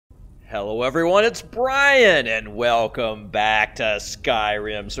Hello everyone, it's Brian, and welcome back to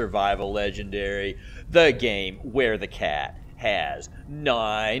Skyrim Survival Legendary, the game where the cat has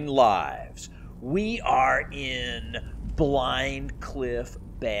 9 lives. We are in Blind Cliff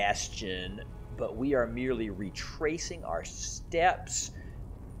Bastion, but we are merely retracing our steps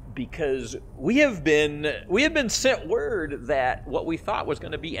because we have been sent word that what we thought was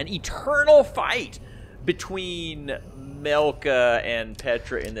going to be an eternal fight between Melka and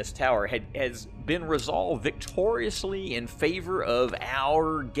Petra in this tower has been resolved victoriously in favor of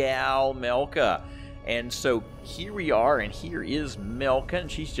our gal Melka. And so here we are, and here is Melka, and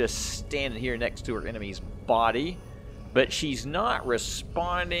she's just standing here next to her enemy's body. But she's not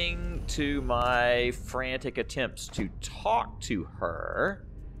responding to my frantic attempts to talk to her.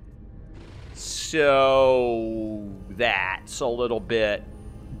 So that's a little bit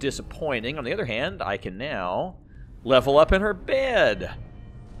disappointing. On the other hand, I can now level up in her bed.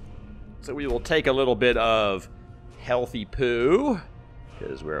 So we will take a little bit of healthy poo,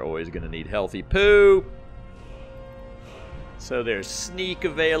 because we're always going to need healthy poo. So there's sneak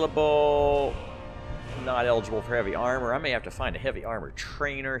available. Not eligible for heavy armor. I may have to find a heavy armor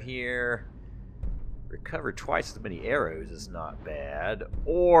trainer here. Recover twice as many arrows is not bad.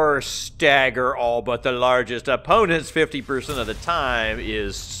 Or stagger all but the largest opponents 50% of the time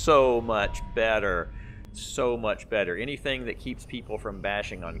is so much better. So much better. Anything that keeps people from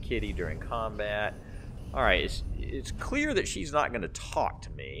bashing on Kitty during combat. Alright, it's clear that she's not going to talk to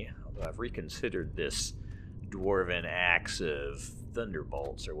me. Although I've reconsidered this dwarven axe of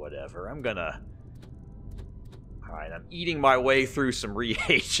thunderbolts or whatever. Alright, I'm eating my way through some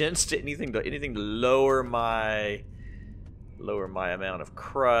reagents to anything to lower my amount of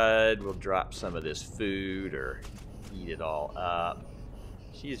crud. We'll drop some of this food or eat it all up.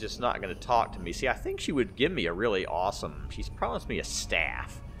 She's just not going to talk to me. See, I think she would give me a really awesome... She's promised me a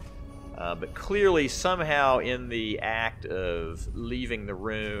staff. But clearly, somehow, in the act of leaving the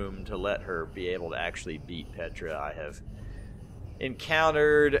room to let her be able to actually beat Petra, I have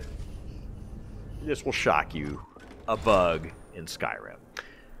encountered... This will shock you. A bug in Skyrim.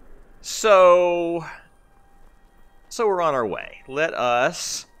 So we're on our way. Let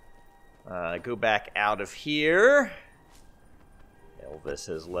us go back out of here. Elvis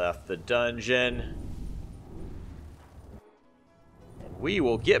has left the dungeon. And we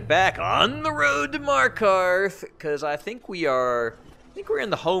will get back on the road to Markarth, because I think we're in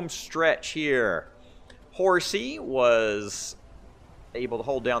the home stretch here. Horsey was able to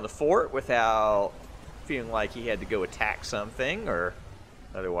hold down the fort without feeling like he had to go attack something or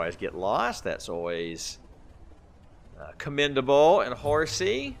otherwise get lost. That's always commendable. And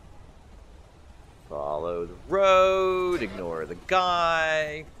Horsey, follow the road, ignore the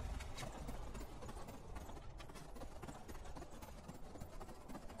guy.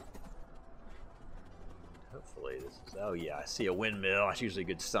 Hopefully this is... Oh yeah, I see a windmill. That's usually a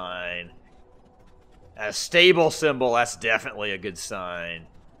good sign. A stable symbol, that's definitely a good sign.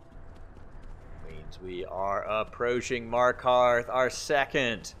 Means we are approaching Markarth, our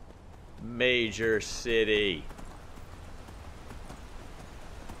second major city.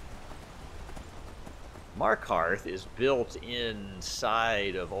 Markarth is built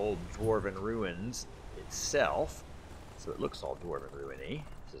inside of old Dwemer Ruins itself, so it looks all Dwemer Ruin-y.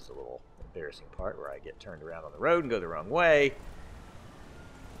 This is a little embarrassing part where I get turned around on the road and go the wrong way.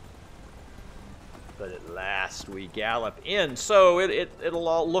 But at last we gallop in. So it'll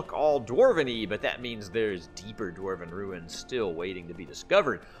all look all dwarven-y, but that means there's deeper Dwemer Ruins still waiting to be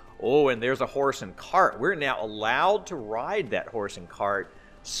discovered. Oh, and there's a horse and cart. We're now allowed to ride that horse and cart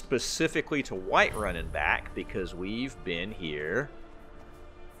specifically to Whiterun and back because we've been here.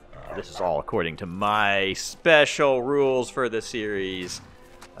 This is all according to my special rules for the series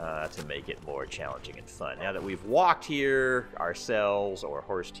to make it more challenging and fun. Now that we've walked here ourselves or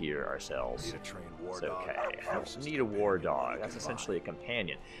horsed here ourselves, it's okay. I don't need a war dog. That's essentially a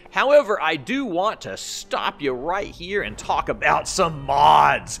companion. However, I do want to stop you right here and talk about some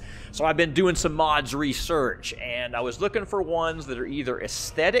mods. So I've been doing some mods research, and I was looking for ones that are either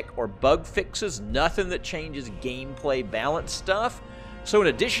aesthetic or bug fixes, nothing that changes gameplay balance stuff. So in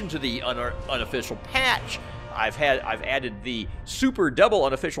addition to the unofficial patch, I've added the super double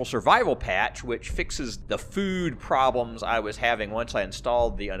unofficial survival patch, which fixes the food problems I was having once I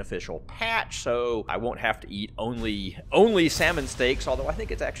installed the unofficial patch, so I won't have to eat only salmon steaks, although I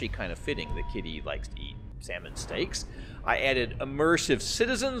think it's actually kind of fitting that Kitty likes to eat salmon steaks. I added immersive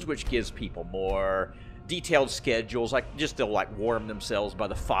citizens, which gives people more detailed schedules, like just they'll like warm themselves by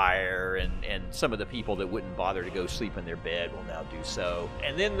the fire, and some of the people that wouldn't bother to go sleep in their bed will now do so.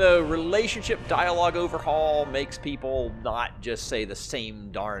 And then the relationship dialogue overhaul makes people not just say the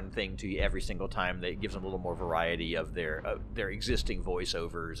same darn thing to you every single time. That gives them a little more variety of their existing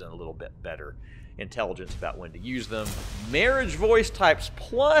voiceovers and a little bit better intelligence about when to use them. Marriage voice types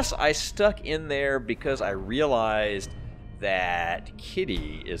plus I stuck in there because I realized that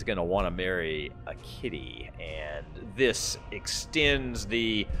Kitty is going to want to marry a kitty, and this extends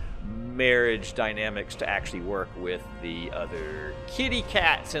the marriage dynamics to actually work with the other kitty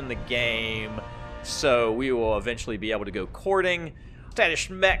cats in the game, so we will eventually be able to go courting.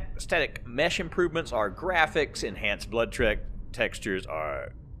 Static mesh improvements are graphics, enhanced blood textures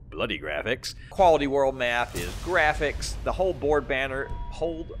are bloody graphics. Quality world map is graphics. The whole board banner,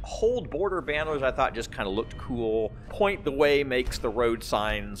 hold border banners I thought just kind of looked cool. Point the way makes the road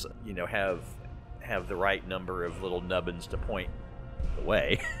signs, you know, have the right number of little nubbins to point the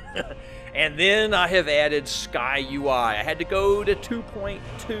way. And then I have added Sky UI. I had to go to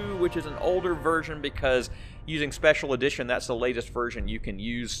 2.2, which is an older version because using Special Edition, that's the latest version you can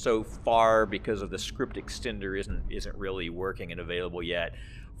use so far because of the script extender isn't really working and available yet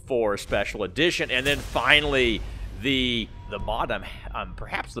for Special Edition. And then finally, the mod I'm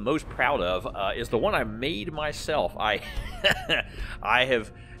perhaps the most proud of is the one I made myself. I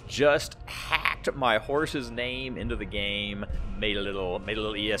have just hacked my horse's name into the game, made a little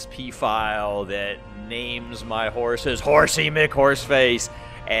ESP file that names my horses Horsey McHorseface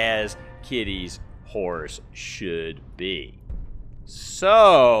as Kitty's horse should be.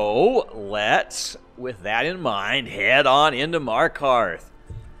 So let's, with that in mind, head on into Markarth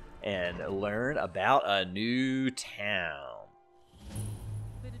and learn about a new town.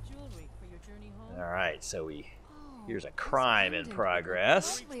 Bit of jewelry for your journey home. All right, so here's a crime in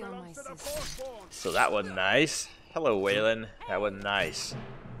progress. So that wasn't nice. Hello, Waylon. That wasn't nice.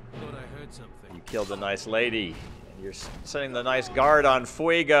 Thought I heard something. You killed the nice lady, and you're setting the nice guard on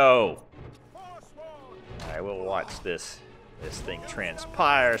fuego. All right, we'll watch this thing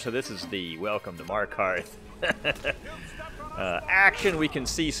transpire. So this is the welcome to Markarth. Action, we can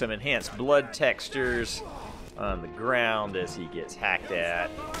see some enhanced blood textures on the ground as he gets hacked at.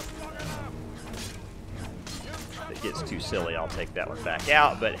 If it gets too silly, I'll take that one back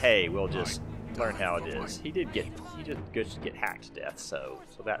out, but hey, we'll just learn how it is. He did just get hacked to death, so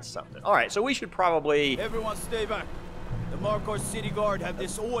that's something. Alright, so we should probably... Everyone stay back. The Markarth City Guard have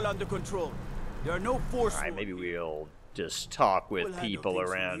this all under control. There are no force. Alright, maybe we'll just talk with people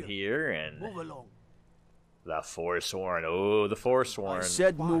around here and... Move along. The Forsworn. Oh, the Forsworn. I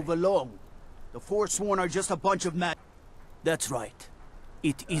said move along. The Forsworn are just a bunch of mad... That's right.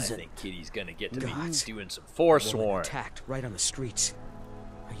 It isn't. I think Kitty's gonna get to be Gods. doing some Forsworn. Attacked right on the streets.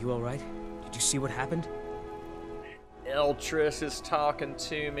 Are you all right? Did you see what happened? Eltress is talking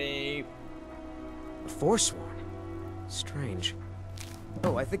to me. A Forsworn? Strange.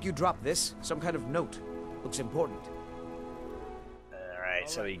 Oh, I think you dropped this. Some kind of note. Looks important. Alright,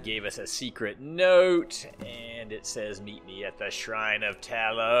 so he gave us a secret note, and it says, meet me at the Shrine of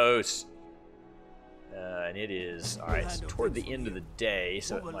Talos. And it is, alright, it's toward the end of the day,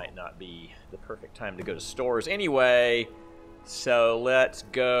 so it might not be the perfect time to go to stores anyway. So let's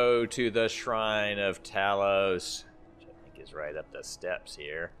go to the Shrine of Talos, which I think is right up the steps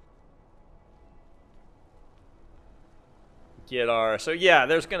here. Get our, so yeah,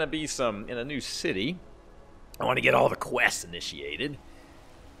 there's going to be some, in a new city. I want to get all the quests initiated.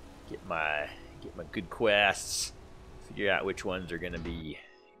 Get my good quests. Figure out which ones are going to be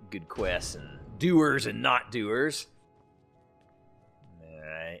good quests and doers and not doers.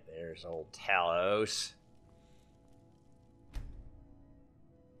 Alright, there's old Talos.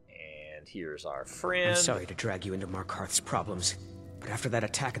 And here's our friend. I'm sorry to drag you into Markarth's problems, but after that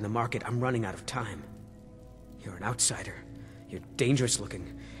attack in the market, I'm running out of time. You're an outsider. You're dangerous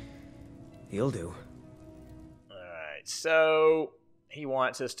looking. You'll do. Alright, so he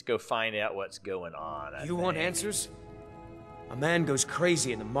wants us to go find out what's going on. You want answers? A man goes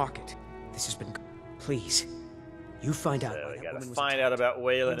crazy in the market. This has been... Please, you find out So why we that gotta woman was find out about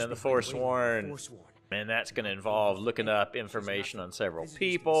Waylon Who's and the behind Waylon Forsworn. and the Forsworn? And that's going to involve looking up information on several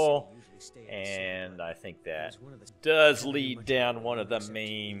people. And I think that does lead down one of the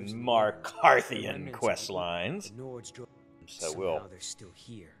main Markarthian quest lines. So we'll Somehow they're still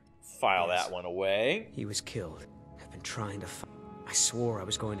here. file that one away. He was killed. I've been trying to I swore I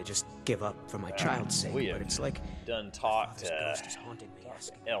was going to just give up for my child's sake, We but have it's like done talk this to ghost is haunting me.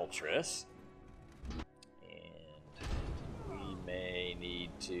 Asking. Eltress. And we may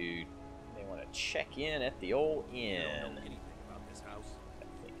want to check in at the old inn. I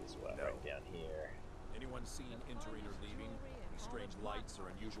think is what right down here. anyone seen entering or leaving? Any strange lights or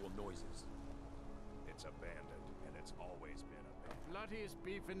unusual noises? It's abandoned, and it's always been abandoned. Bloodiest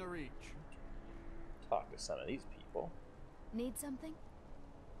beef in the reach. Talk to some of these people. Need something?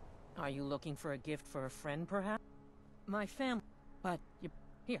 Are you looking for a gift for a friend, perhaps? My family. But you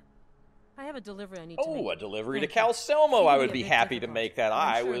here. I have a delivery I need to make. Oh, a delivery to Thank you. Calselmo. I It would may be be a bit happy to difficult, make that. but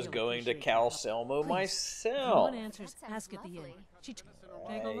I'm I sure was you'll going to appreciate your help. Calselmo Please. myself. No one answers. That sounds Ask at the inn. lovely.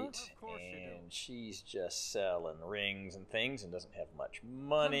 Take a look. Right, and she's just selling rings and things and doesn't have much Come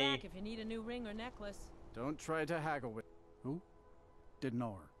money. back if you need a new ring or necklace. Don't try to haggle with. Who? Didn't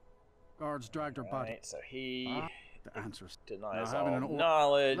know her. Guards dragged her body. Right, so he The answers. denies Now, all having an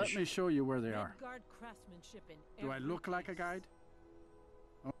knowledge. Let me show you where they are. Guard craftsmanship in Do I every look like a piece. guide?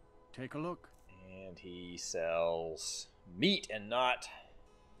 Oh, take a look. And he sells meat and not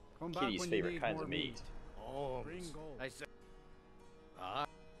Come back Kitty's when you favorite need kinds more of meat. Oh, bring gold. I said,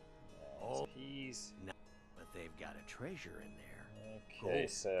 So he's But they've got a treasure in there. okay. Oh,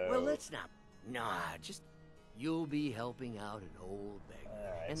 So well, let's not. Nah, just you'll be helping out an old beggar.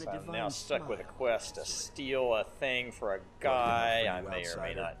 Alright, and so the I'm divine now stuck with a smile quest to on his face. steal a thing for a guy. I you may or may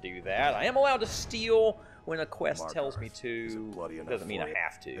outsider? not do that. I am allowed to steal when a quest Markarth, tells me is to. it bloody enough Doesn't mean for I you?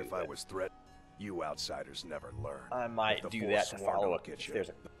 have to. If I but was threatened, you outsiders never learn. I If might the do that to Forsworn follow don't up get if you, there's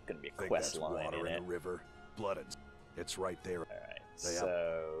going to be a think quest that's line water in it. the river. Blood it's right there. Alright, They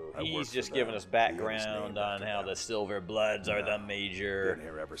so I work he's for just them. giving us The background named on after how them. the Silver Bloods are the No, major Been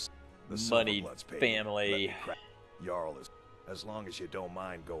here ever since. The moneyed Silverbloods paid me. family. Let me crack. Jarl is. As long as you don't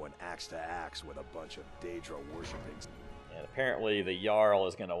mind going axe to axe with a bunch of Daedra worshipping. And apparently the Jarl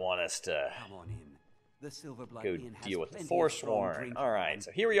is going to want us to Come on in. The Silverblood go Inn has deal with the plenty of strong Forsworn. drink. Alright,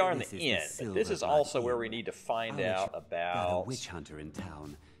 so here we are in This the is the inn. But this is Silverblood also where Inn. we need to find I'll let out you- Got a about. witch hunter in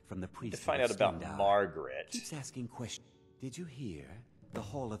town from the priest. To find of out about Stendar. Margaret. Keeps asking questions. Did you hear? The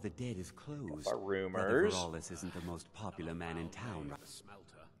Hall of the Dead is closed. Our Brother rumors. Verollis isn't the most popular man in town. The smelter.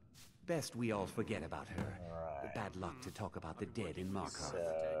 Best we all forget about her. Alright. Bad luck to talk about the dead in Markarth.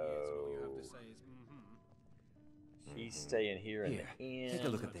 So she's staying here in Here, the inn. take a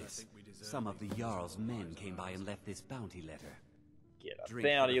look at this. Some of the Jarl's men came by and left this bounty letter. Get a Drink for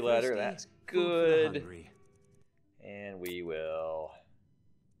bounty the letter. thirsty, That's food for the good. hungry. And we will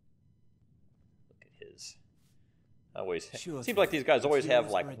look at his. Always Sure seems like thing. these guys always It's have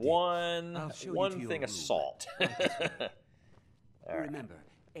yours like for a day. one I'll show you to one your thing of room. salt. Right this way. All right. Remember,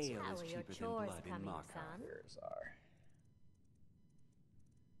 ale How is are your cheaper than chores blood in coming, Markarth. son? Here's our.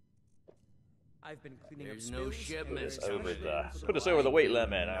 I've been cleaning There's up no spills. shipment. Put us over the weight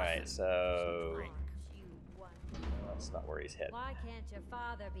limit. All right, so Aren't you wonderful? that's not where he's heading. Why can't your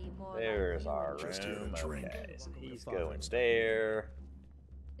father be more There's like you our and Just here room. to drink. Okay, so he's going there.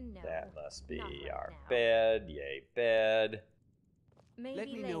 No, That must be not right our now. bed. Yay, bed. Maybe Let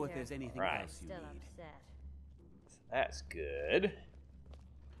me later. know if there's anything Right. else you Still need. upset. That's good.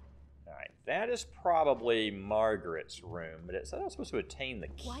 Alright, that is probably Margaret's room, but it said I was supposed to obtain the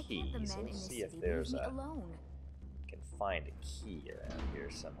Why key. can't the So men in let's this see if city there's leave me a alone? can find a key around here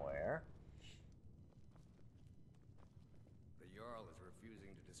somewhere. The Jarl is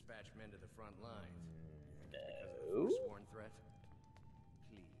refusing to dispatch men to the front lines. No. Because of the Forsworn threat.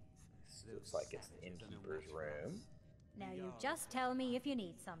 Please. Looks like it's the innkeeper's room. Now you just tell me if you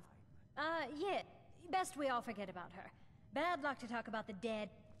need something. Yeah. Best we all forget about her. Bad luck to talk about the dead.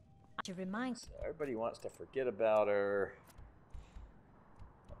 To remind So everybody wants to forget about her.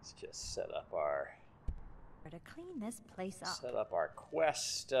 Let's just set up our her to clean this place up.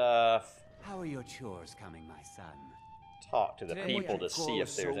 quest stuff. How are your chores coming, my son? Talk to the Today people we to see if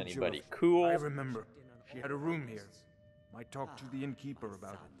call there's a anybody soldier. cool. I remember. She had a room here. Might talk to the innkeeper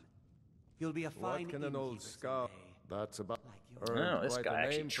about it. You'll be a fine What can an old innkeeper scout? someday. That's about. Oh, this guy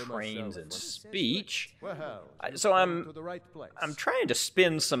actually trains in speech. Well, So I'm to the right place. I'm trying to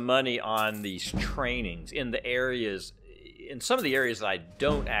spend some money on these trainings in the areas, in some of the areas that I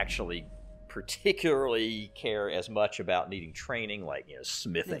don't actually particularly care as much about needing training, like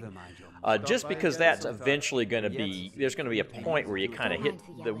smithing. Never mind your Just because that's eventually going to be, there's going to be a point where you kind of hit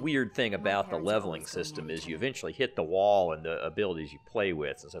the weird thing about the leveling system is you eventually hit the wall and the abilities you play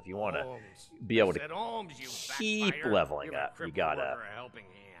with. And so if you want to be able to keep leveling up,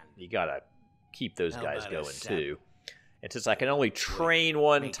 you gotta keep those guys going too. And since I can only train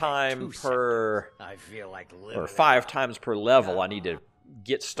one time per, I feel like or 5 times per level, I need to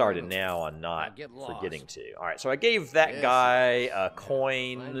get started now on not get lost. forgetting to. All right, so I gave that Yes, guy yes. a Find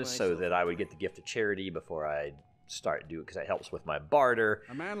coin so myself that I would get the gift of charity before I start doing, because that helps with my barter.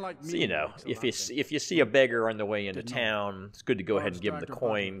 A man like So, me you know, makes a if you see a beggar on the way into Didn't know. town, it's good to go ahead and give him the Guards dragged her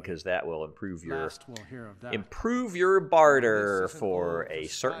coin, body because that will improve your Last we'll hear of that. barter This isn't for all a for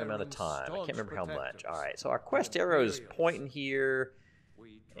certain amount of Skyrim's time. I can't staunch remember how much. protectors. All right, so our quest arrow is pointing here,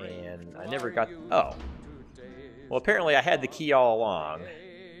 and I never got. Oh, well, apparently I had the key all along,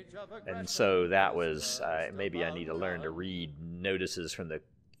 and so that was maybe I need to learn to read notices from the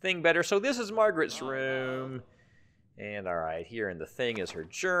thing better. So this is Margaret's room, and all right, here in the thing is her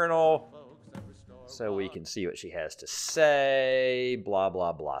journal, so we can see what she has to say. Blah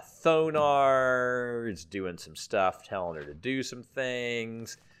blah blah. Thonar is doing some stuff, telling her to do some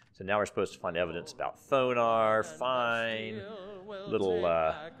things. So now we're supposed to find evidence about Thonar. Fine. Little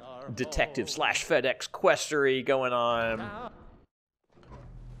detective / FedEx questery going on.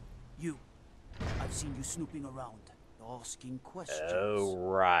 You. I've seen you snooping around, asking questions. Oh,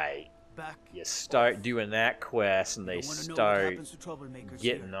 right. Back. You start doing that quest, and they You wanna know what start happens to troublemakers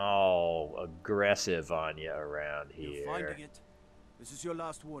getting here? all aggressive on you around You're finding here. it. This is your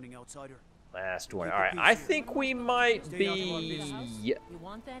last warning, outsider. Last one. Keep All the right, peace I here. think we might Stay out of our be You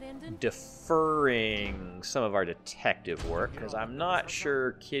want that ending? deferring some of our detective work, because I'm not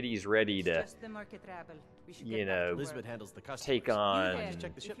sure Kitty's ready to, Just the market rabble. We should you get back know, to work. Elizabeth handles the customers. take on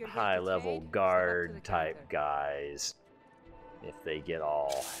If you're here to high-level trade, step up to guard the type counter. guys if they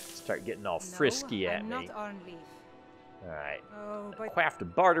start getting all No, frisky at I'm me. not on leave. All right. Oh, but Craft a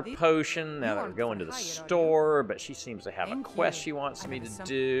barter These- potion now you that we're aren't going to for the hire, are you? store, but she seems to have a Thank quest you. she wants I me have to some- I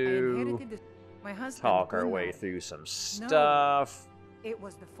do. inherited this- My husband, Talk our Dwemer. way through some stuff. It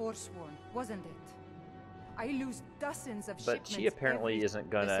was the Forsworn, wasn't it? I lose dozens of But she shipments apparently every- isn't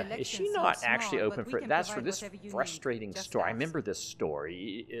the gonna. Is selection's she so not small, actually but open we for? can That's for provide this whatever you need. frustrating Just store. I ask. remember this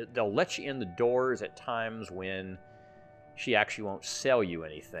story. They'll let you in the doors at times when she actually won't sell you Come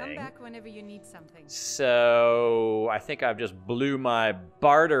anything. back whenever you need something. So I think I've just blew my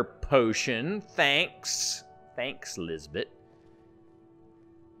barter potion. Thanks, Lisbeth.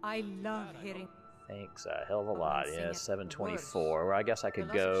 I love hearing. Thanks a hell of a lot. sing Yeah, it. 724. Well, I guess I The could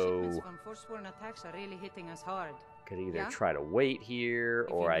loss of shipments go. from Forsworn attacks are really hitting us hard. Could either Yeah? try to wait here,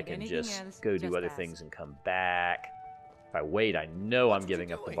 If or you I need can anything just else, go do just other ask. things and come back. If I wait, I know I'm you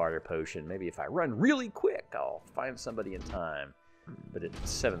giving up the doing? barter potion. Maybe if I run really quick, I'll find somebody in time. But at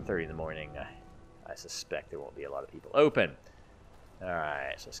 7:30 in the morning, I suspect there won't be a lot of people open. All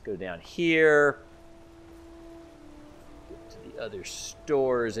right, so let's go down here. Get to the other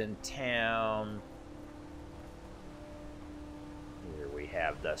stores in town. Here we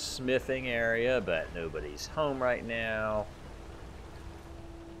have the smithing area, but nobody's home right now.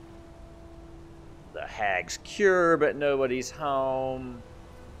 The Hag's Cure, but nobody's home.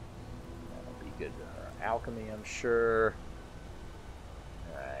 That'll be good for her alchemy, I'm sure.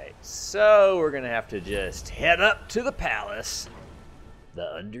 Alright, so we're going to have to just head up to the palace, the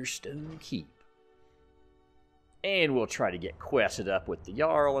Understone Keep. And we'll try to get quested up with the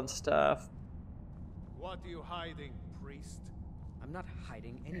Jarl and stuff. What are you hiding, priest? I'm not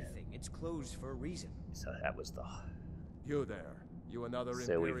hiding anything. It's closed for a reason. So that was the... You there. You another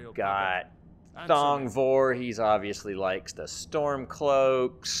So Imperial we've got puppet? Answer me. Thongvor. He's obviously likes the storm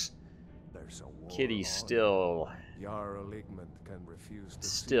cloaks. There's a war Kitty's on. still Jarl Igmund can refuse to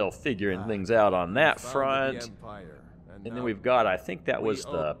still see. figuring Ah, things out on that founded the front. Empire, And then now we've got, I think that we was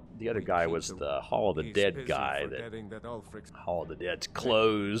own- the other we guy keep was the- the Hall of the He's Dead busy guy. That forgetting that Ulfric's Hall of the Dead's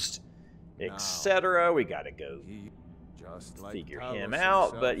closed, Now, etc. We gotta go he just like figure Talos him out.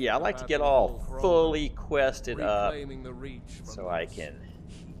 himself But yeah, I in like the to get Battle all of Ulfroy, fully quested up reclaiming the reach from so the I West. can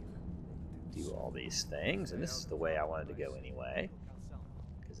do all these things. And this is the way I wanted to go anyway,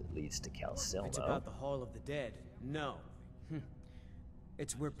 because it leads to It's Calcelmo. about the Hall of the Dead. No.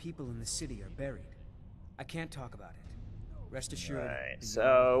 It's where people in the city are buried. I can't talk about it. Rest assured. Right, the so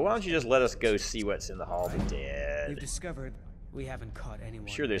Jarl why don't you just let us go knows. see what's in the Hall of the We've Dead? discovered we haven't caught anyone.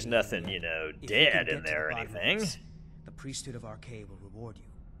 I'm sure there's with nothing, anything you know, yet. If you dead can in get to there or the bottom of anything. this, the priesthood of Arcade will reward you.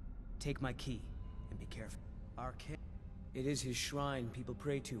 Take my key and be careful. Arcade. It is his shrine people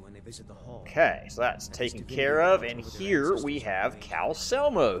pray to when they visit the hall. Okay, so that's taken care of, and here we have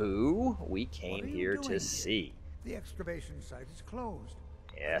Calcelmo, who we came here to see. The excavation site is closed.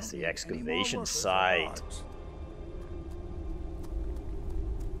 Yes, I the don't need any more excavation workers or site. guards.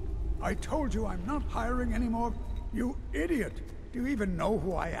 I told you I'm not hiring anymore. You idiot! Do you even know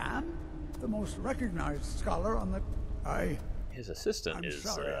who I am? The most recognized scholar on the... His assistant I'm is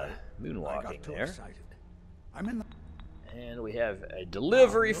sorry, I moonwalking got too there. excited. I'm in the... And we have a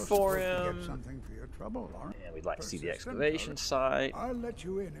delivery You're for supposed to him. get something for your trouble, aren't you? And we'd like to see the Persistent, excavation site. I'll let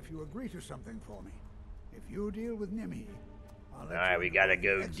you in if you agree to something for me. If you deal with Nimi, I'll let Alright, you we in gotta both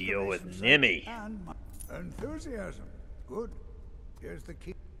go the deal with excavation site Nimi. and my- Enthusiasm. Good. Here's the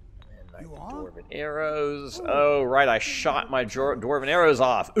key. And like the dwarven arrows. Oh, right, I shot my dwarven arrows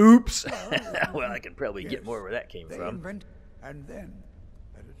off. Oops. Well, I can probably get more where that came from. And then,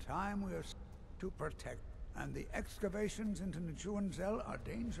 at a time we are to protect, and the excavations into Nchuand-Zel are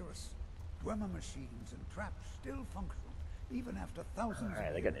dangerous. Dwemer machines and traps still functional, even after thousands Alright,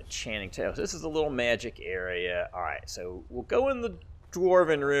 of they got an years. enchanting tail. This is a little magic area. Alright, so we'll go in the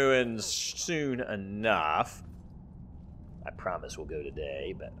Dwarven Ruins soon enough. I promise we'll go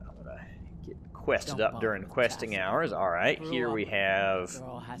today, but I'm going to get quested up during questing hours. Alright, here we have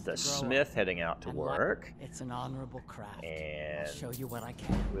the smith heading out to work. It's an honorable craft. And I'll show you what I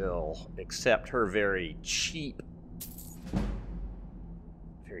can. we'll accept her very cheap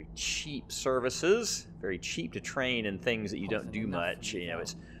services. Very cheap to train in things that you don't do much. You know,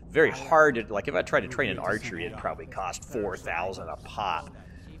 it's very hard to, like if I tried to train in archery, it'd probably cost 4,000 a pop.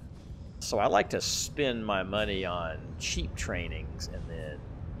 So I like to spend my money on cheap trainings and then,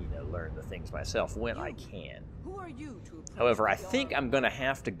 you know, learn the things myself when I can. However, I think I'm going to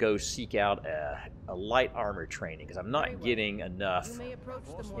have to go seek out a light armor training because I'm not getting enough.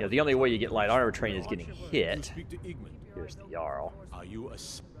 You know, the only way you get light armor training is getting hit. Here's the Jarl.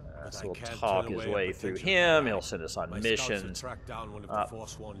 So we'll talk his way through him. He'll send us on missions.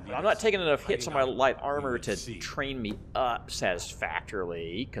 I'm not taking enough hits on my light armor to train me up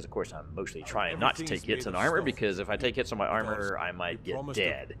satisfactorily, because of course I'm mostly trying not to take hits on armor, because if I take hits on my armor, I might get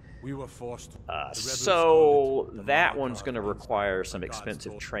dead. So that one's going to require some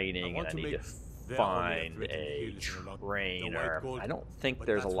expensive training, and I need to find a trainer. I don't think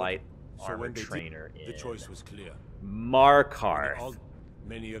there's a light armor trainer in Markarth.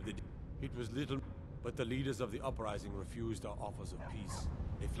 Many of the... It was little, but the leaders of the uprising refused our offers of peace.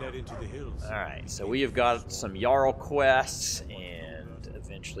 They fled into the hills. Alright, so we have got some Jarl quests, and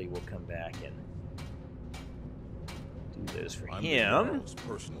eventually we'll come back and do those for him.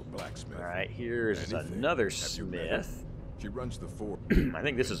 Alright, here's another smith. She runs the fort. I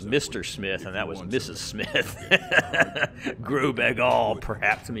think this is Mr. Smith, and that was Mrs. Smith. Grobegal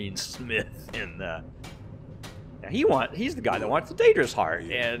perhaps means Smith in the... Now he's the guy that wants the Daedra's heart,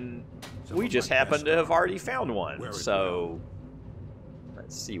 and we just happen to have already found one. So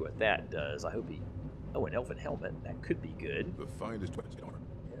let's see what that does. I hope he... Oh, an elven helmet. That could be good. The finest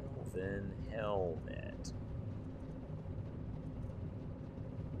elven helmet.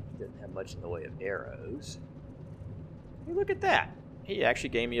 Didn't have much in the way of arrows. Hey, look at that. He actually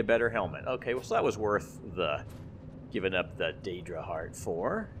gave me a better helmet. Okay, well, so that was worth the giving up the Daedra heart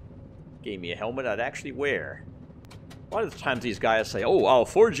for. Gave me a helmet I'd actually wear. A lot of the times these guys say, oh, I'll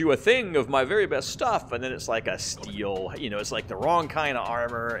forge you a thing of my very best stuff, and then it's like a steel, you know, it's like the wrong kind of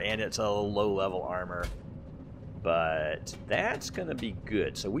armor, and it's a low-level armor. But that's going to be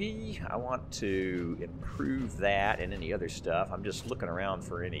good. So I want to improve that and any other stuff. I'm just looking around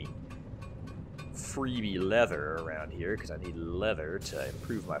for any freebie leather around here, because I need leather to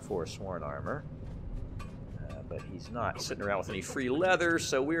improve my Forsworn armor. But he's not sitting around with any free leather,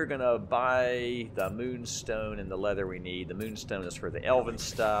 so we're going to buy the moonstone and the leather we need. The moonstone is for the elven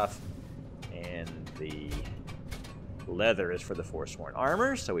stuff, and the leather is for the Forsworn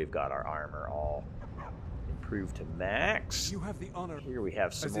armor, so we've got our armor all improved to max. Here we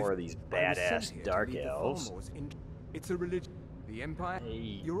have some more of these badass dark elves. It's a religion. The Empire.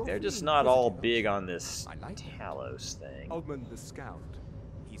 They're just not all big on this Talos thing. Oldman the Scout.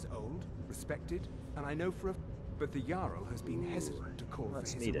 He's old, respected, and I know for a... But the Jarl has been hesitant to call for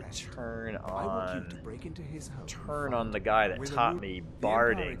his need arrest. to turn I want you on... to break into his home. Turn on the guy that taught me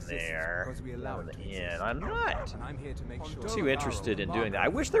barding there on the inn. I'm not too interested in doing that. I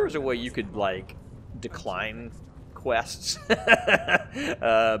wish there was a way you could, like, decline quests.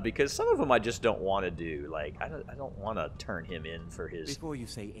 Because some of them I just don't want to do. Like, I don't want to turn him in for his...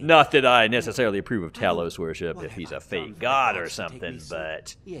 Not that I necessarily approve of Talos worship if he's a fake god or something,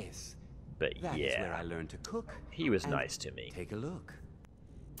 but... Yes. But That yeah, is where I learned to cook. he was nice to me. Take a look.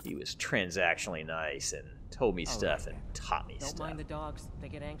 He was transactionally nice and told me stuff and taught me Don't stuff. mind the dogs. They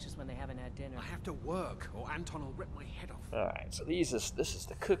get anxious when they haven't had dinner. I have to work, or Anton will rip my head off. Alright, so this is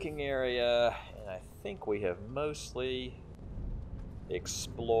the cooking area, and I think we have mostly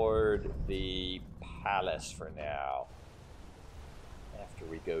explored the palace for now. After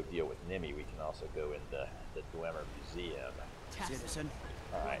we go deal with Nimi, we can also go in the Dwemer Museum. Citizen.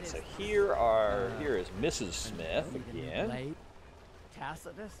 Alright, so here is Mrs. Smith again.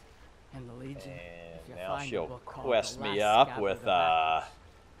 Tacitus and the Legion. And now she'll quest me up with But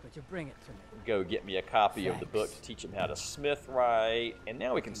you bring it to me. go get me a copy of the book to teach him how to smith right. And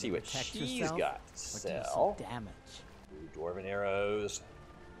now we can see what she's got to sell. Damage. Ooh, dwarven arrows.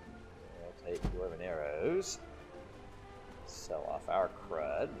 Take dwarven arrows. Sell off our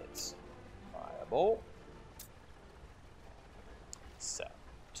crud. That's viable. So,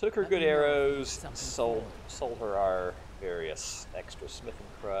 took her good arrows, sold her our various extra smithing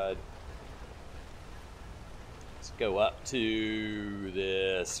crud. Let's go up to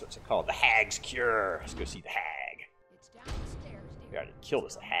this, what's it called? The Hag's Cure. Let's go see the hag. It's downstairs, We already killed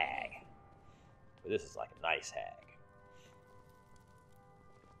us a hag. But this is like a nice hag.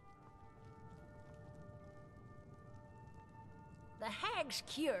 The Hag's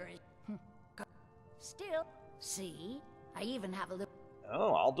Cure is... Still, see? I even have a little...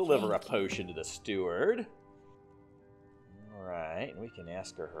 Oh, I'll deliver a potion to the steward. Alright, we can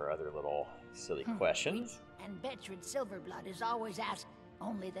ask her other little silly questions. And Betchred Silverblood is always asked,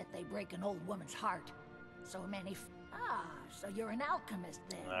 only that they break an old woman's heart. So many... so you're an alchemist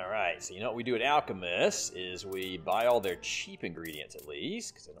then. Alright, so you know what we do at alchemists is we buy all their cheap ingredients at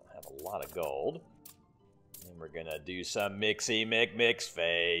least, because they don't have a lot of gold. And we're gonna do some mix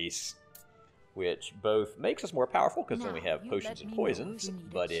face, which both makes us more powerful because then we have potions and poisons,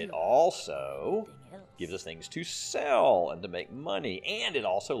 but it also gives us things to sell and to make money, and it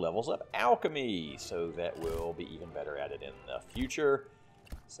also levels up alchemy, so that we'll be even better at it in the future.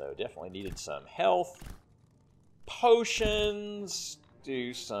 So definitely needed some health, potions,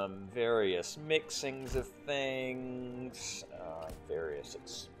 do some various mixings of things, various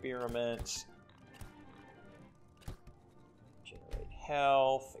experiments.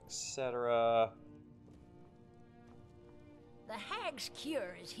 Health, etc. The Hag's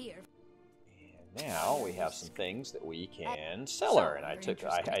Cure is here. And now we have some things that we can sell her. And I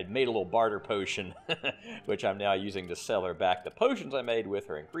made a little barter potion, which I'm now using to sell her back the potions I made with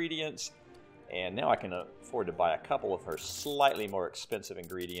her ingredients. And now I can afford to buy a couple of her slightly more expensive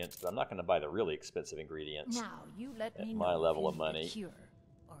ingredients, but I'm not going to buy the really expensive ingredients now, you let at me my know level if of you need a money. cure.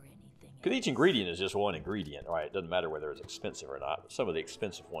 Because each ingredient is just one ingredient, right? It doesn't matter whether it's expensive or not. But some of the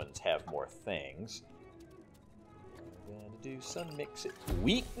expensive ones have more things. I'm going to do some mix it.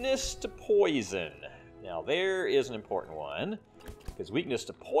 Weakness to poison. Now there is an important one. Because weakness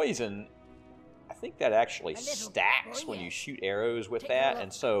to poison, I think that actually stacks when you shoot arrows with that.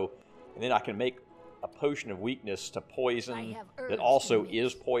 And then I can make a potion of weakness to poison that also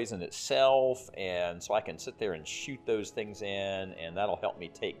is poison itself, and so I can sit there and shoot those things in, and that'll help me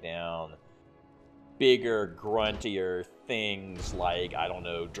take down bigger, gruntier things like, I don't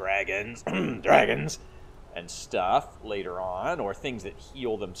know, dragons, dragons and stuff later on, or things that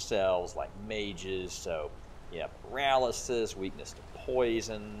heal themselves like mages. So yeah, paralysis, weakness to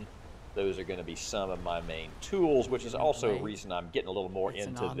poison, those are going to be some of my main tools, which is also a reason I'm getting a little more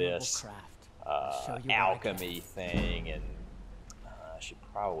into this alchemy thing, and I should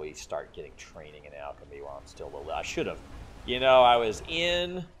probably start getting training in alchemy while I'm still a little. I should have, you know, I was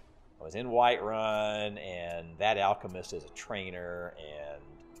in Whiterun, and that alchemist is a trainer, and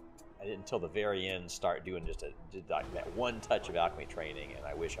I didn't until the very end start doing did like that one touch of alchemy training, and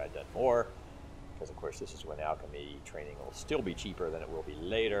I wish I'd done more, because of course this is when alchemy training will still be cheaper than it will be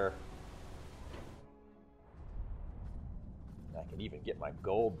later. I can even get my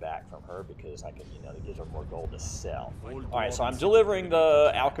gold back from her because I can, you know, it gives her more gold to sell. Alright, so I'm delivering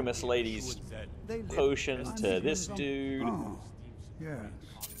the alchemist lady's potion to this dude. Oh, yes.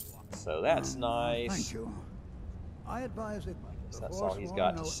 So that's nice. Thank you. I advise it. That's all he's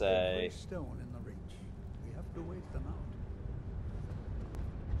got to say. Stone in the reach. We have to wait them out.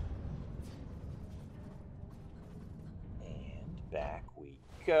 And back we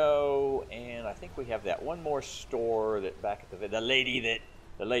go, and I think we have that one more store that back at the lady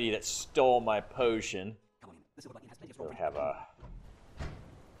that stole my potion. We'll have a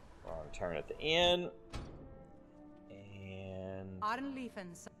wrong turn at the inn, and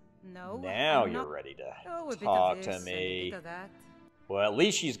now you're ready to talk to me. Well, at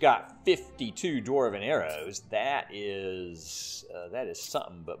least she's got 52 dwarven arrows. That is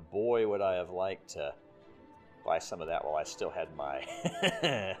something. But boy, would I have liked to buy some of that while I still had my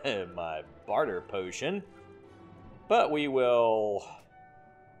my barter potion. But we will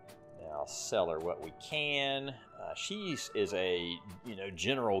now sell her what we can. She is a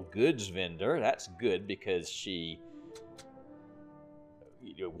general goods vendor. That's good because she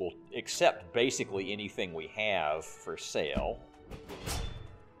will accept basically anything we have for sale.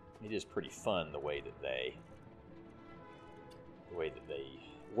 It is pretty fun the way that they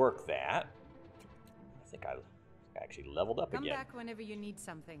work that. I think I actually leveled up again. Come back whenever you need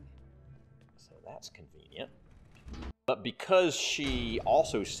something. So that's convenient. But because she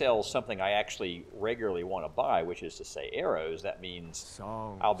also sells something I actually regularly want to buy, which is to say arrows, that means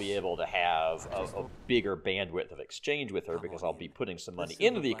I'll be able to have a bigger bandwidth of exchange with her because I'll be putting some money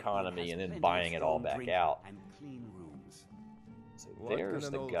into the economy and then buying it all back out. So there's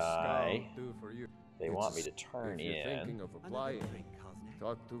the guy they want me to turn in.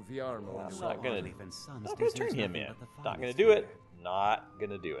 Talk to Viarmo. I'm not gonna turn him in. Not gonna do it. Not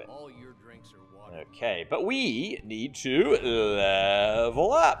gonna do it. All your drinks are water. Okay, but we need to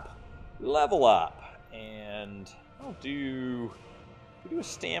level up. Level up. And I'll do a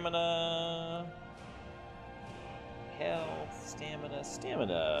stamina, health,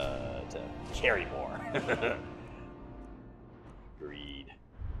 stamina to carry more. Greed.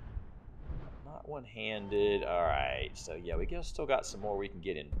 Not one-handed. All right. So yeah, we still got some more we can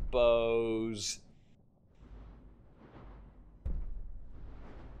get in bows.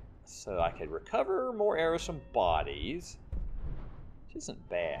 So I could recover more arrows from bodies, which isn't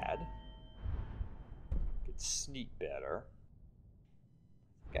bad. Could sneak better.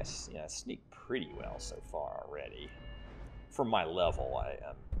 I guess, yeah, I sneak pretty well so far already. For my level,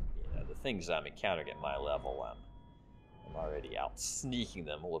 the things I'm encountering at my level, I'm already out sneaking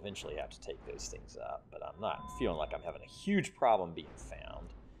them. We'll eventually have to take those things up, but I'm not feeling like I'm having a huge problem being found.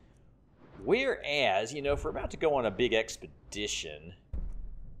 Whereas, if we're about to go on a big expedition,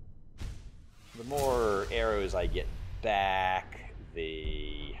 the more arrows I get back,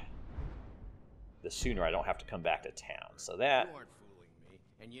 the sooner I don't have to come back to town. So that's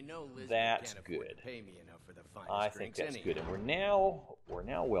good. I think that's good, and we're now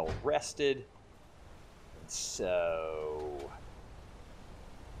well rested, and so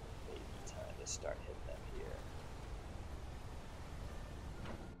maybe time to start hitting up here.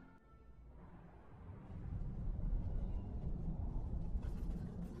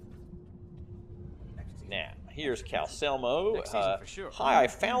 Now, here's Calselmo. Hi, I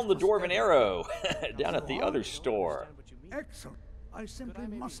found the Dwarven Arrow down at the other store. Excellent. I simply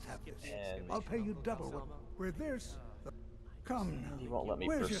must have this. And I'll pay you double. With this, come now. He won't let me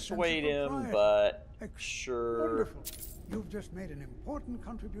persuade him, but sure. Wonderful. You've just made an important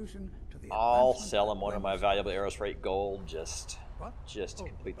contribution to the. I'll sell him one of my valuable arrows for 8 gold just to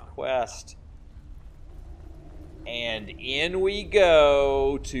complete the quest. And in we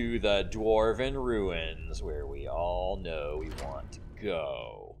go to the Dwarven Ruins, where we all know we want to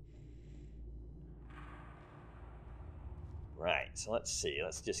go. Right, so let's see.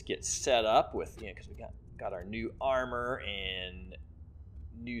 Let's just get set up with, because we got our new armor and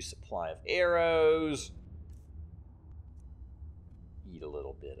new supply of arrows. Eat a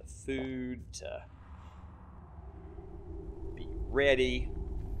little bit of food to be ready.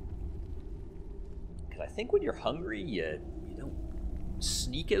 I think when you're hungry, you don't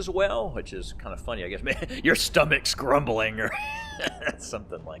sneak as well, which is kind of funny. I guess your stomach's grumbling or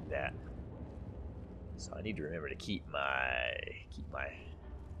something like that. So I need to remember to keep my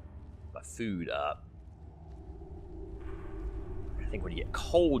food up. I think when you get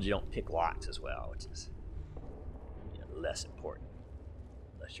cold, you don't pick locks as well, which is less important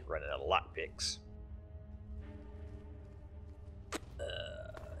unless you're running out of lock picks.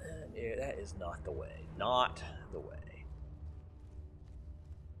 Yeah, that is not the way. Not the way.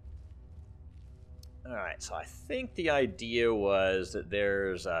 Alright, so I think the idea was that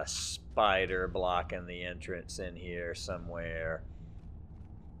there's a spider blocking the entrance in here somewhere.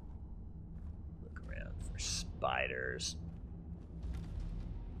 Look around for spiders.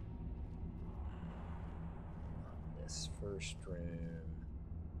 This first room.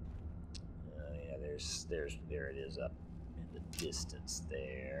 Oh yeah, there it is up in the distance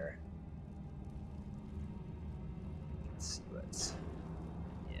there. Let's see what's...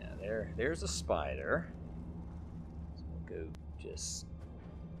 Yeah, there's a spider. So we'll go just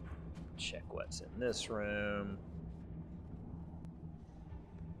check what's in this room.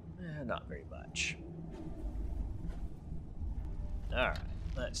 Not very much. Alright,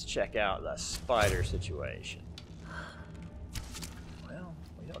 let's check out the spider situation. Well,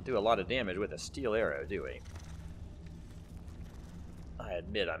 we don't do a lot of damage with a steel arrow, do we? I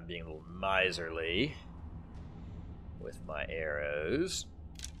admit I'm being a little miserly with my arrows.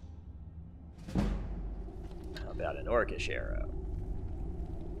 How about an orcish arrow?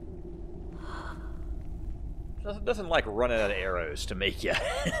 Doesn't like running out of arrows to make you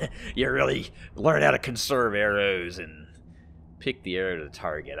you really learn how to conserve arrows and pick the arrow to the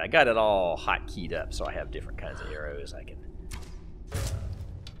target. I got it all hotkeyed up, so I have different kinds of arrows I can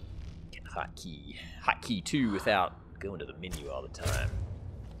hotkey to without going to the menu all the time.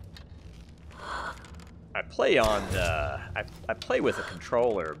 I play on I play with a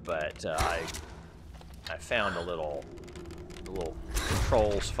controller, but I found a little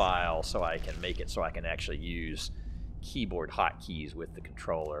controls file so I can make it so I can actually use keyboard hotkeys with the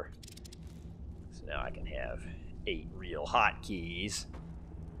controller. So now I can have 8 real hotkeys.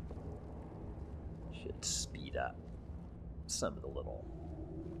 Should speed up some of the little,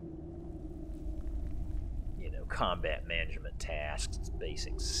 you know, combat management tasks. It's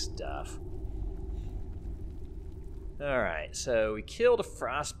basic stuff. Alright, so we killed a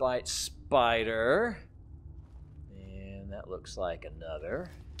frostbite spider. And that looks like another.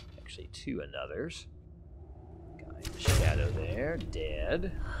 Actually, 2 anothers. Guy in the shadow there,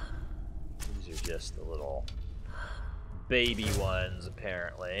 dead. These are just the little baby ones,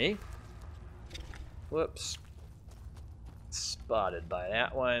 apparently. Whoops. Spotted by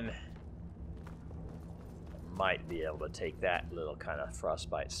that one. Might be able to take that little kind of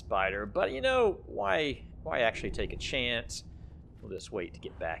frostbite spider, but you know, why actually take a chance? We'll just wait to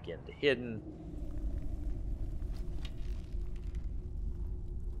get back into hidden.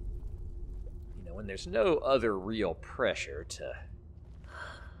 You know, when there's no other real pressure to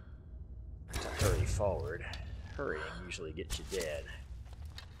hurry forward, hurrying usually gets you dead.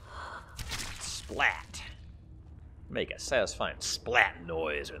 Splat. Make a satisfying splat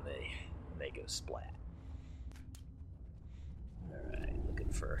noise when they go splat. Alright, looking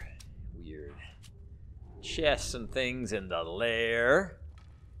for weird chests and things in the lair.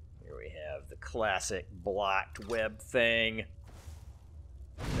 Here we have the classic blocked web thing.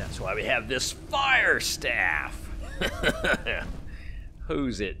 That's why we have this fire staff.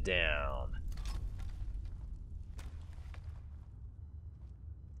 Hose it down.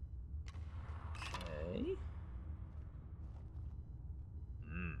 Okay.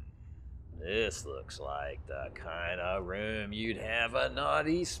 This looks like the kind of room you'd have a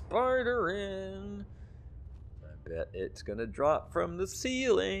naughty spider in. I bet it's gonna drop from the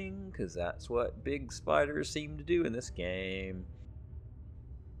ceiling, because that's what big spiders seem to do in this game.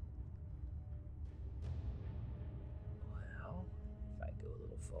 Well, if I go a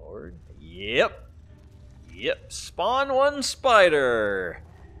little forward. Yep. Spawn one spider.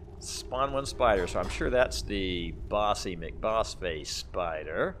 Spawn one spider. So I'm sure that's the Bossy McBossface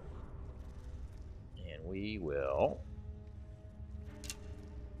spider. And we will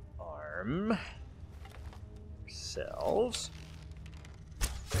arm ourselves.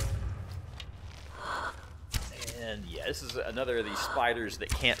 And yeah, this is another of these spiders that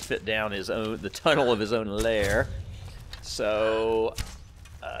can't fit down the tunnel of his own lair. So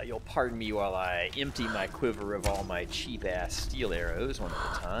you'll pardon me while I empty my quiver of all my cheap-ass steel arrows one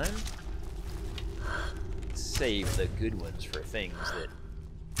at a time. Save the good ones for things that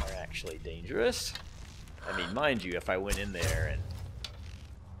are actually dangerous. I mean, mind you, if I went in there and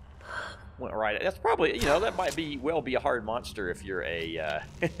went right, that's probably, you know, that might be a hard monster if you're a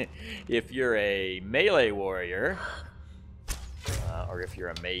if you're a melee warrior, or if you're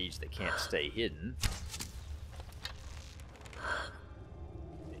a mage that can't stay hidden.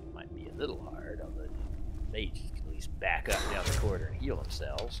 It might be a little hard, although mages can at least back up down the corridor and heal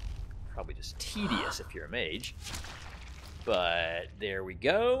themselves. Probably just tedious if you're a mage. But there we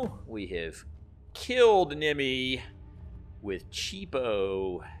go. We have killed Nimmy with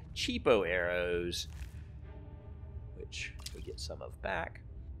cheapo arrows, which we get some of back.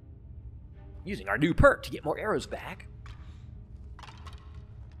 Using our new perk to get more arrows back.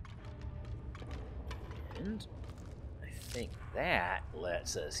 And I think that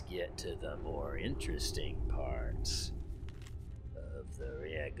lets us get to the more interesting parts of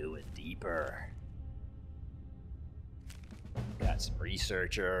the going deeper. Got some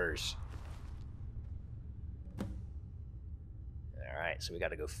researchers. Alright, so we got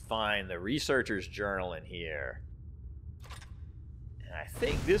to go find the researcher's journal in here. And I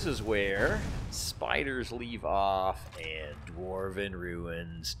think this is where spiders leave off and Dwarven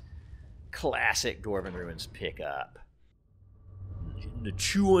Ruins, classic Dwarven Ruins, pick up.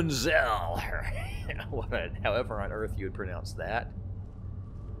 Nchuand-Zel, however on earth you would pronounce that.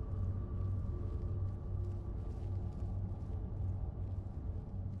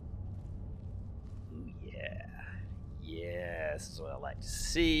 Yeah, this is what I like to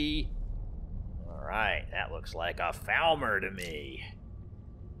see. Alright, that looks like a Falmer to me.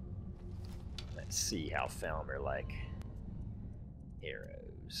 Let's see how Falmer like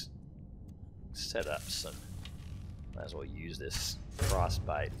arrows. Set up some. Might as well use this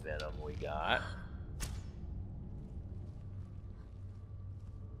frostbite venom we got.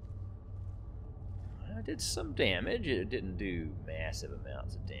 I did some damage. It didn't do massive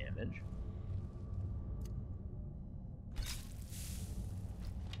amounts of damage.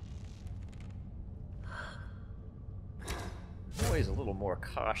 always a little more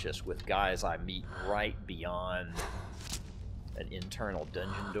cautious with guys I meet right beyond an internal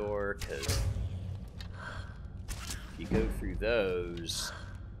dungeon door, because if you go through those,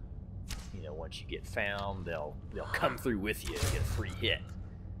 you know, once you get found, they'll come through with you and get a free hit.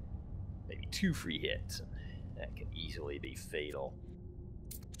 Maybe 2 free hits, and that can easily be fatal.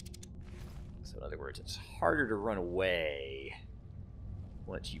 So in other words, it's harder to run away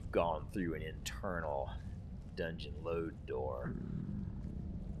once you've gone through an internal dungeon load door.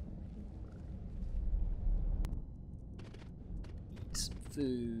 Eat some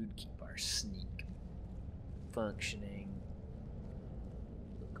food, keep our sneak functioning.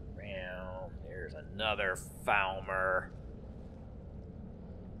 Look around, there's another Falmer.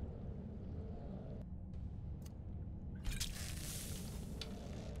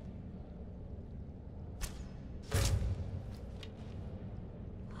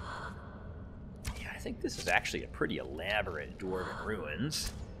 I think this is actually a pretty elaborate Dwemer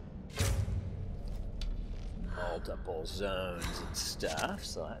Ruins. Multiple zones and stuff,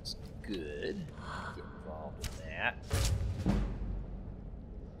 so that's good. Get involved in that.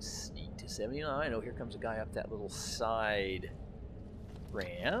 Sneak to 79. Oh, here comes a guy up that little side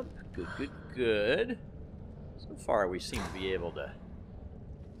ramp. Good, good, good. So far, we seem to be able to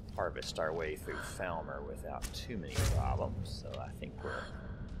harvest our way through Falmer without too many problems, so I think we're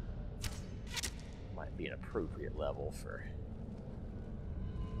might be an appropriate level for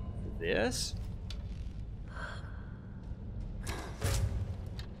this.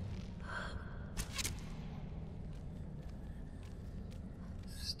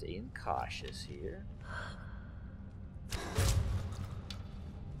 Staying cautious here.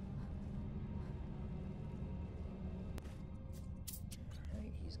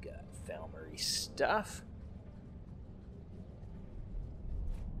 Alright, he's got Falmery stuff.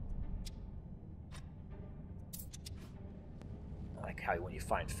 Like how when you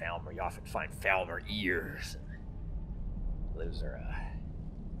find Falmer, you often find Falmer ears. Those are a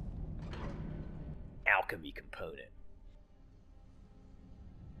alchemy component.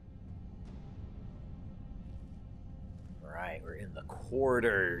 Alright, we're in the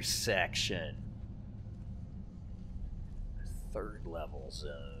quarters section. 3rd level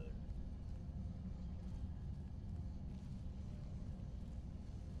zone.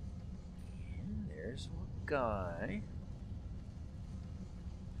 And there's one guy.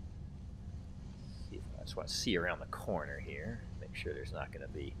 I just want to see around the corner here. Make sure there's not going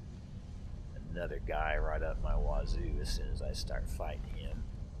to be another guy right up my wazoo as soon as I start fighting him.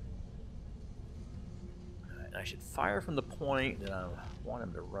 Alright, I should fire from the point that I want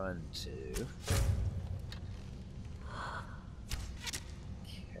him to run to.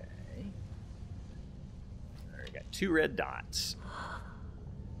 Okay. Alright, got 2 red dots.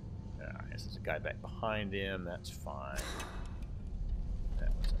 Alright, there's a guy back behind him. That's fine.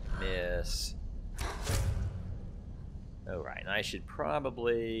 That was a miss. Alright, and I should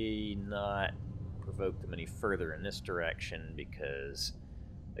probably not provoke them any further in this direction because,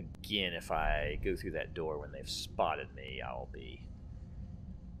 again, if I go through that door when they've spotted me, I'll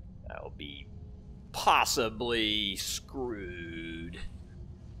be possibly screwed.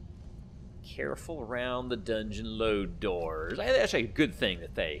 Careful around the dungeon load doors. That's actually a good thing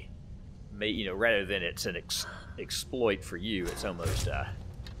that they may, you know, rather than it's an exploit for you, it's almost a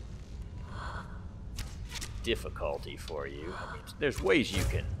difficulty for you. I mean, there's ways you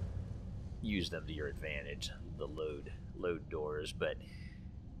can use them to your advantage, the load doors, but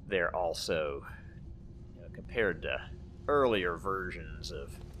they're also, you know, compared to earlier versions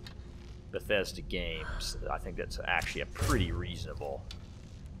of Bethesda games, I think that's actually a pretty reasonable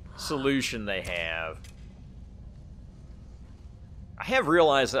solution they have. I have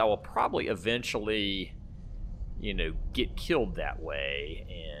realized that I will probably eventually, you know, get killed that way,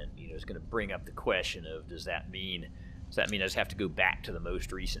 and you know, it's going to bring up the question of does that mean I just have to go back to the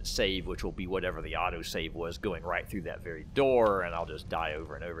most recent save, which will be whatever the autosave was, going right through that very door, and I'll just die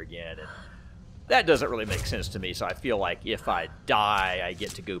over and over again, and that doesn't really make sense to me. So I feel like if I die, I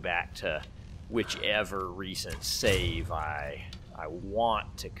get to go back to whichever recent save I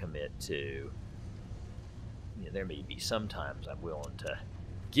want to commit to. You know, there may be sometimes I'm willing to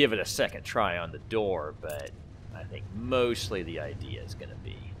give it a second try on the door, but I think mostly the idea is going to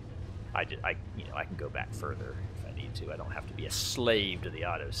be I can go back further if I need to. I don't have to be a slave to the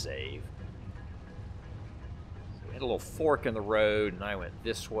autosave. So we had a little fork in the road, and I went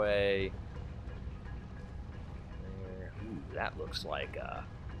this way. There. Ooh, that looks like a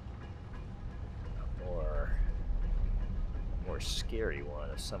more scary one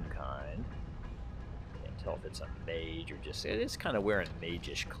of some kind. Can't tell if it's a mage or just... It is kind of wearing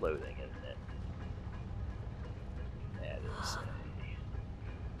mage-ish clothing, isn't it? That is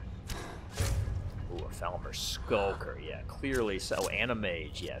Falmer Skulker, yeah, clearly so. And a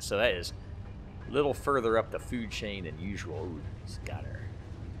mage, yeah, so that is a little further up the food chain than usual. Ooh, she's got her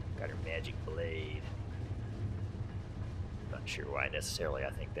magic blade. Not sure why necessarily I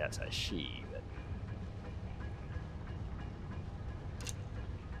think that's a she, but...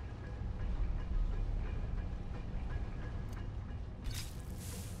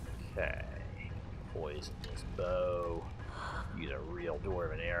 Okay. Poison this bow. Use a real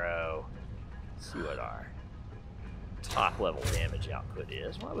dwarven arrow. See what our top level damage output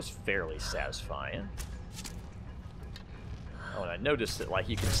is. Well, that was fairly satisfying. Oh, and I noticed that, like,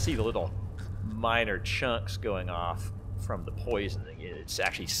 you can see the little minor chunks going off from the poisoning. It's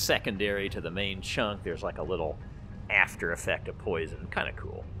actually secondary to the main chunk. There's like a little after effect of poison. Kind of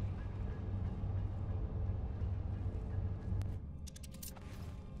cool.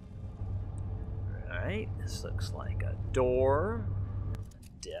 Alright, this looks like a door.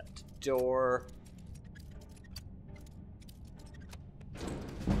 Adept door.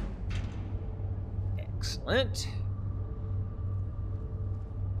 Excellent.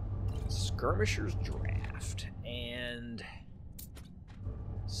 Skirmisher's draft. And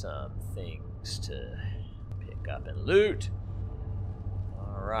some things to pick up and loot.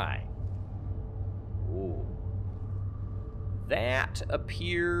 Alright. Ooh. That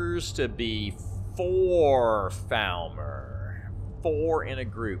appears to be 4 Falmer. 4 in a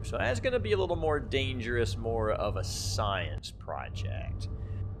group. So that's going to be a little more dangerous, more of a science project.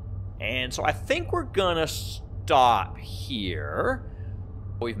 And so I think we're going to stop here.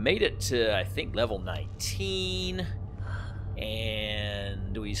 We've made it to, I think, level 19.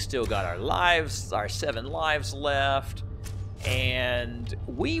 And we still got our lives, our 7 lives left. And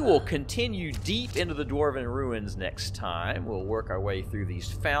we will continue deep into the Dwemer Ruins next time. We'll work our way through these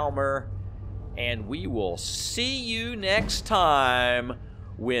Falmer. And we will see you next time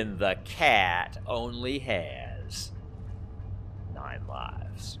when the cat only has 9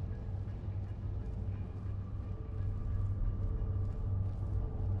 lives.